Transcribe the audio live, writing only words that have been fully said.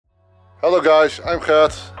Hello guys, I'm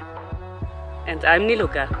Gert. And I'm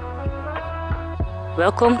Niluka.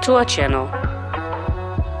 Welcome to our channel.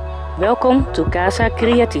 Welcome to Casa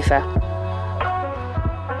Creativa.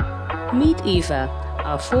 Meet Eva,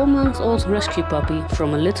 our 4-month-old rescue puppy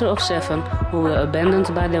from a litter of 7 who were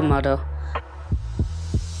abandoned by their mother.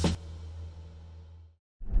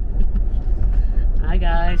 Hi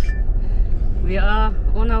guys, we are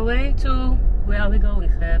on our way to... Where are we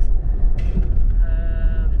going, Gert?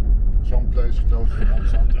 Someplace close to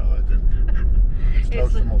Monsanto, I think. It's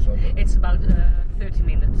close to Monsanto. It's about a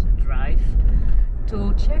 30-minute drive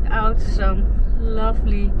to check out some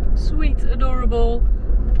lovely, sweet, adorable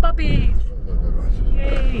puppies.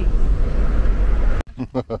 Yay!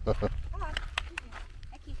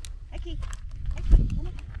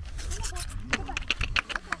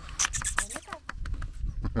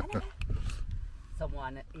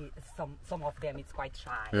 Some of them it's quite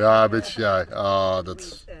shy. Yeah, a bit shy.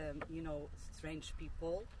 That's... With, you know, strange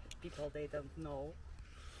people they don't know.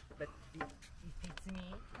 But if it's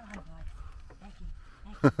me,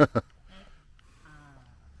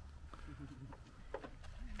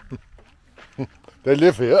 They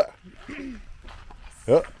live here? Yeah.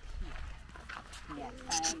 Yeah,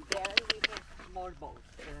 and there we have more both.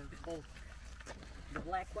 Both the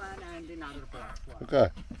black one and another black one. Okay.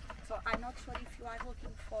 So I'm not sure if you are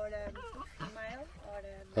looking for a female or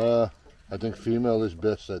a... I think female is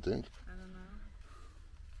best, I think. I don't know.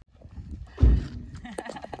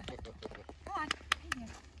 Come on, in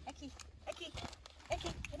here. Eki.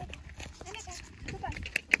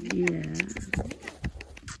 Yeah.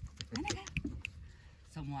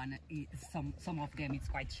 Some of them it's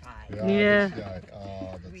quite shy. Yeah. That's shy.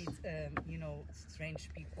 That's... With you know, strange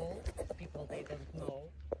people they don't know.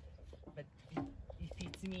 But if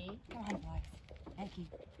it's me, come on boys. Eki.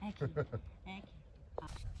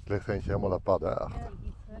 Het ligt eentje helemaal apart, hè? It's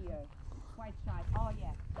here. Quite shy. Oh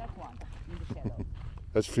yeah, that one in the shadow.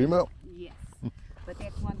 That's female? Yes. But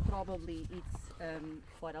that one probably it's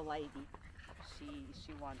for a lady.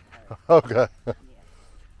 She wants her. Okay. Yes.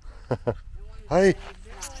 Hi. You know,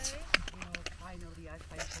 finally I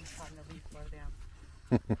find some family for them.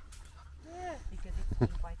 Because it's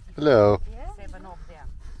been quite difficult. Hello. 7 of them.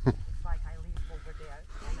 It's like I live over there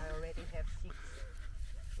and I already have 6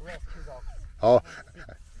 rescue dogs. Oh,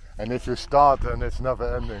 and if you start then it's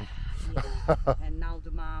never ending. Yes. And now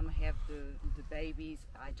the mom have the babies.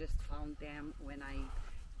 I just found them when I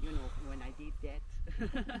did that.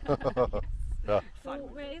 Yeah. So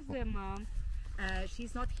where is their mom?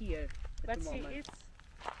 She's not here at But the she moment. is...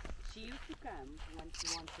 She used to come when she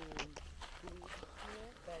wanted to live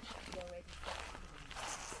here, but she already stopped.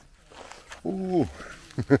 Ooh.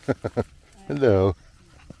 Hello.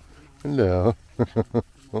 Hello.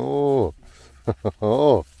 Oh.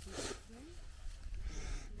 Oh.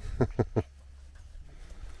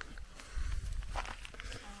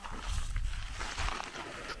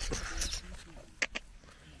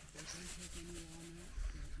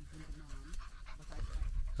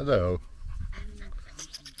 Hello.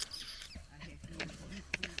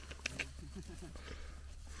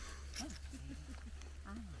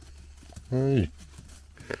 Hey.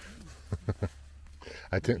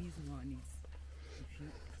 I think This one is, if you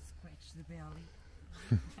scratch the belly.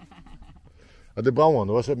 the brown one,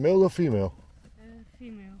 was it male or female?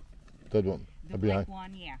 female. That one. The behind. black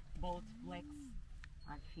one, yeah, both blacks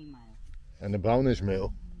are female. And the brown is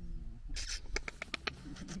male.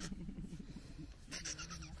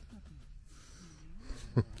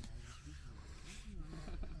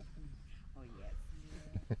 Oh yes.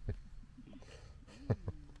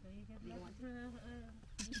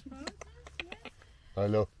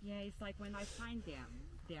 Hello. Yeah, it's like when I find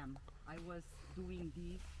them, I was doing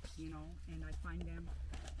this, you know, and I find them.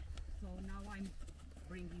 So now I'm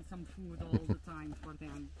bringing some food all the time for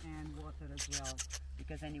them and water as well,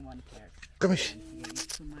 because anyone cares. Come Yeah, it's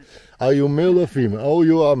too much. Are you male or female? Oh,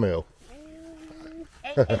 you are male.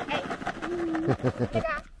 Hey, hey, hey. Vem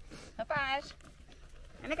cá. Rapaz.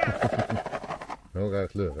 Vem cá. Heel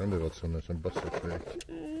erg leuk, hè? Wat zo'n bastard heeft.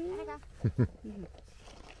 Vem cá.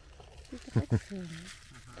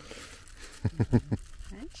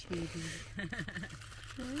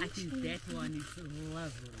 I think that one is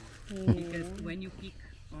lovely. Because when you pick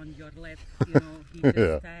on your lap, you know, he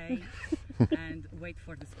just stay and wait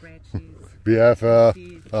for the scratches. We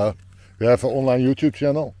have an online YouTube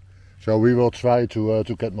channel, so we will try to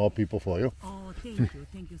get more people for you. Oh,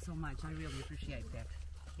 thank you so much. I really appreciate that.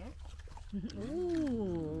 Yeah?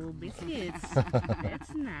 Ooh, biscuits.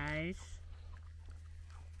 That's nice.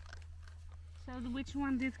 So which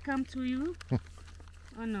one did come to you?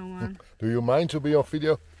 Or no one? Do you mind to be on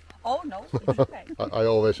video? Oh no, it's okay. I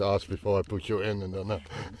always ask before I put you in, and then.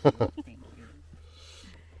 Thank you.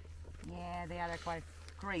 Yeah, they are quite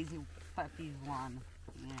crazy puppies one.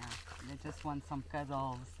 Yeah, they just want some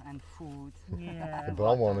cuddles and food. Yeah. The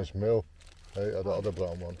brown one is male. Hey, the other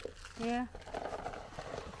brown one. Yeah.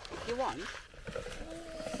 You want?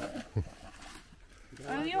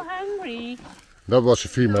 Are you hungry? That was a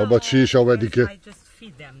female, but she is already given. I just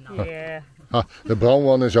feed them now. Yeah. The brown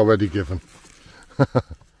one is already given. I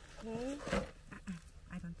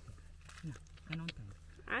don't. No, I don't think.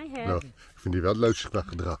 I have. Nou, ik vind die wel het leukste qua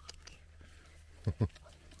gedrag.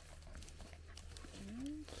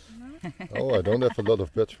 Oh, I don't have a lot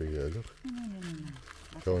of battery here, look.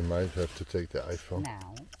 So I might have to take the iPhone.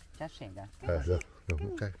 Nou, daar chega.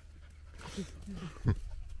 Okay.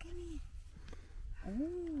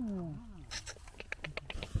 Oh.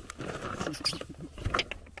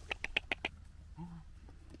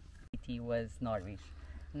 He was Norwich.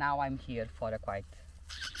 Now I'm here for quite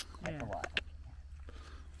a while.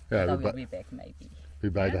 Yeah, So we'll be back maybe. we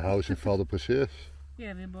buy the house in Val de Precies.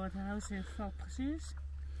 Yeah, we bought a house in Val Precies.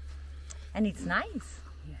 And it's nice.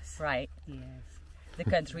 Yes. Right. Yes. The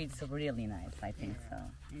country is really nice, I think so.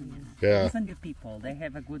 Yeah, Even the people, they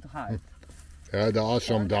have a good heart. yeah, there are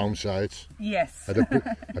some downsides. Yes.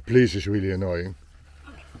 The police is really annoying.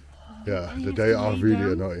 Yeah, they are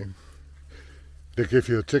really annoying. They give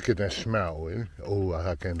you a ticket and smell. Eh? Oh,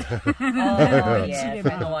 I can. Oh, yes,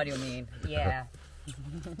 I know what you mean. Yeah.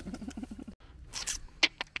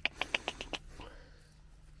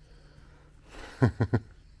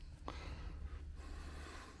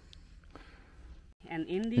 And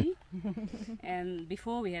Indy. And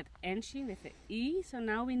before we had Angie with the E, so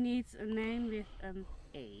now we need a name with an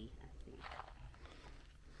A, I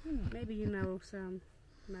think. Maybe you know some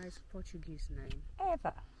nice Portuguese name.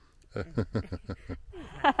 Eva.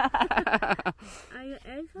 Are you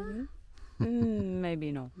Eva?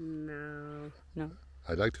 Maybe no. No. No.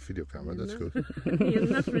 I like the video camera, that's good. You're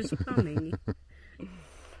not responding.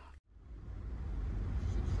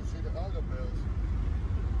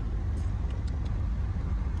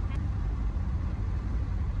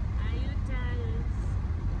 Are you tired?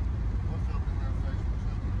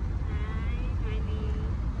 Hi, honey.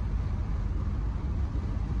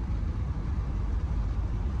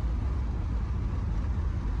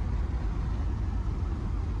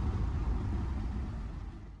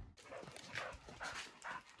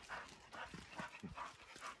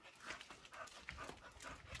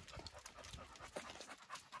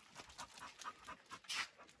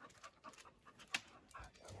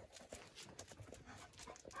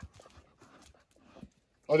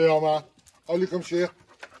 Ollie, Alma. Ollie, kom eens hier.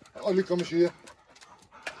 Ollie, kom eens hier.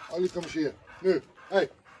 Ollie, kom eens hier. Nu. Hey.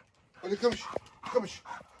 Ollie, kom eens. Kom eens.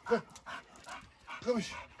 Kom. Kom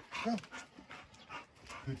eens. Kom.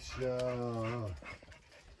 Goed zo.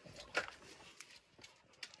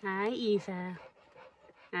 Hi, Eva.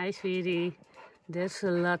 Hi, sweetie. That's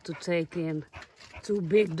a lot to take in. 2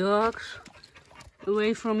 big dogs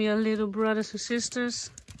away from your little brothers and sisters.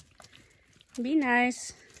 Be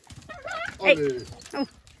nice. Ollie. Oh.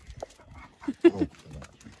 Oh.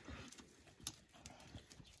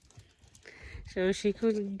 So she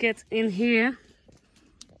could get in here.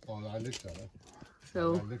 Oh, hij ligt daar, hè.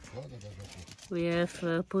 So Hij ligt wel, dat is ook niet. we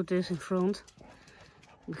have put this in front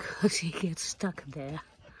because he gets stuck there.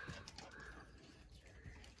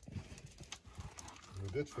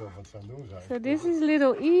 Dit veel wat ze aan het doen zijn. So this is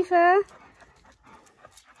little Eva.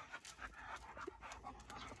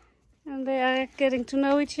 And they are getting to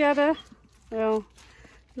know each other. Well,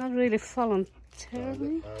 not really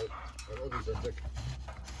voluntarily.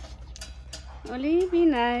 Ollie, be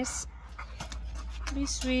nice. Be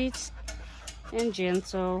sweet and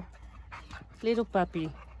gentle. Little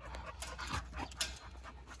puppy.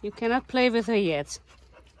 You cannot play with her yet.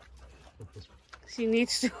 She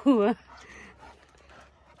needs to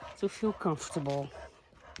feel comfortable.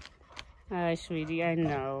 Hi, sweetie, I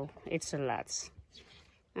know. It's a lot.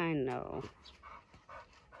 I know.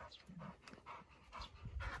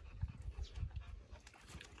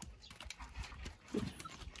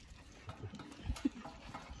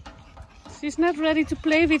 She's not ready to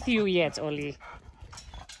play with you yet, Ollie.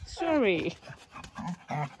 Sorry.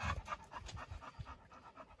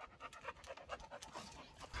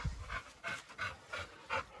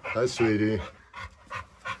 Hi, sweetie.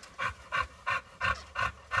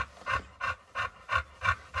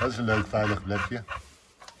 Dat is een leuk veilig plekje.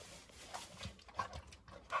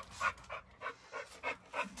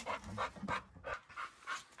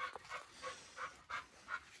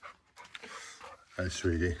 Hi,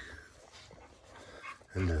 sweetie.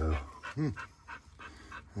 Hello.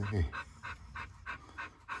 Hey.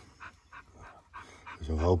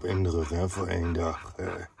 een hoop indruk, hè, voor 1 dag.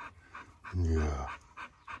 Ja.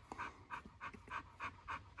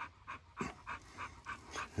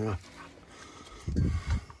 Ja.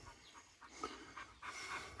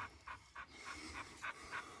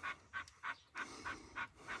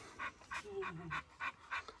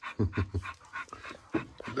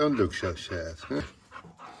 Don't look so sad.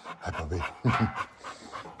 Hi, puppy.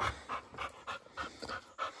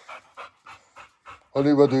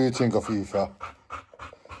 Ollie, what do you think of Eva?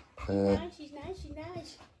 Nice, she's nice, she's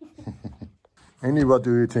nice. Annie, what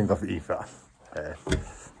do you think of Eva?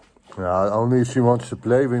 Only if she wants to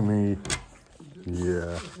play with me.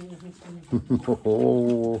 Yeah.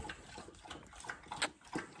 Oh.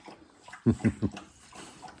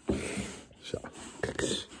 Zo, kijk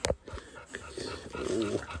eens.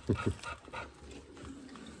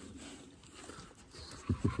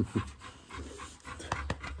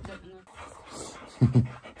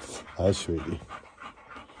 Hi, sweetie.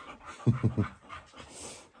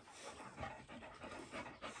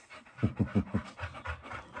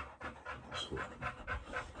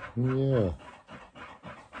 Ja.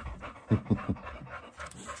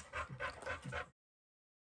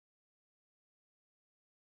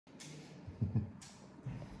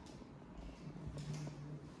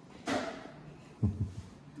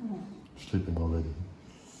 Sleeping already.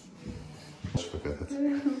 Forget it.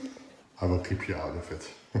 I will keep you out of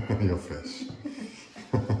it. Your face.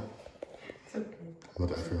 It's okay.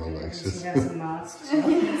 Not everyone likes it. She has a mask. So.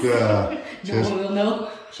 Yeah. No one will know.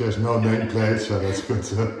 She has no nameplate, so that's good.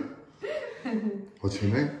 What's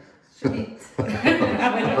your name? It's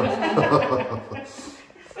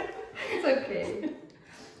okay.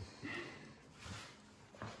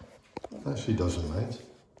 She doesn't mind.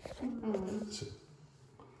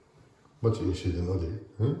 Much easier than Ollie,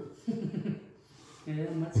 huh? Yeah,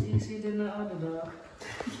 much easier than the other dog.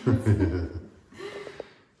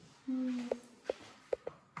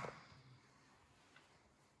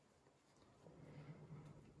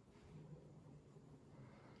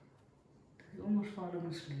 He's almost falling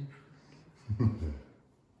asleep.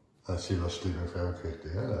 She was sleeping very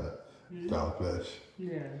quickly, down place.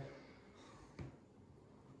 Yeah.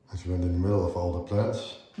 And she went in the middle of all the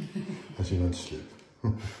plants and she went to sleep.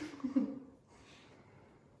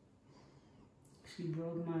 She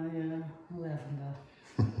broke my lavender.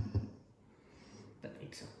 But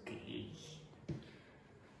it's okay.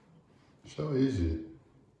 So easy.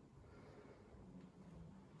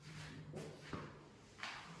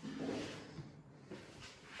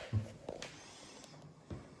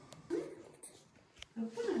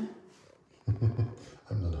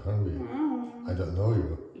 I'm not hungry. I don't know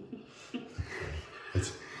you.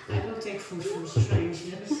 I don't take food from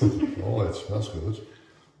strangers. Oh, it smells good.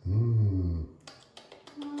 Mmm.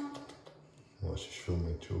 Oh, she's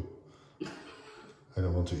filming too. I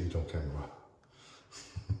don't want to eat on camera.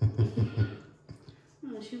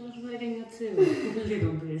 Oh, she was waiting it too, a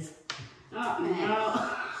little bit. Oh,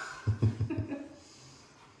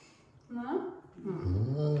 no.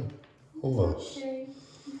 No? Almost. Okay.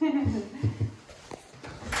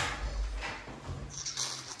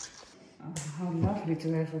 How lovely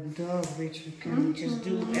to have a dog which we can just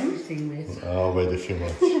do everything with. I'll wait a few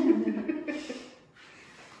months.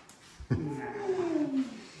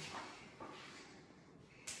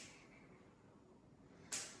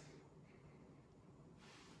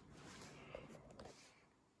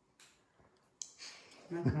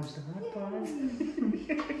 Now comes the hard part.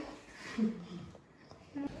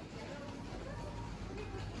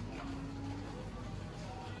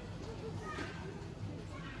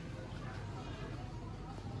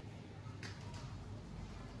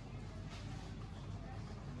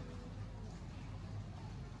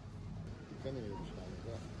 Ken je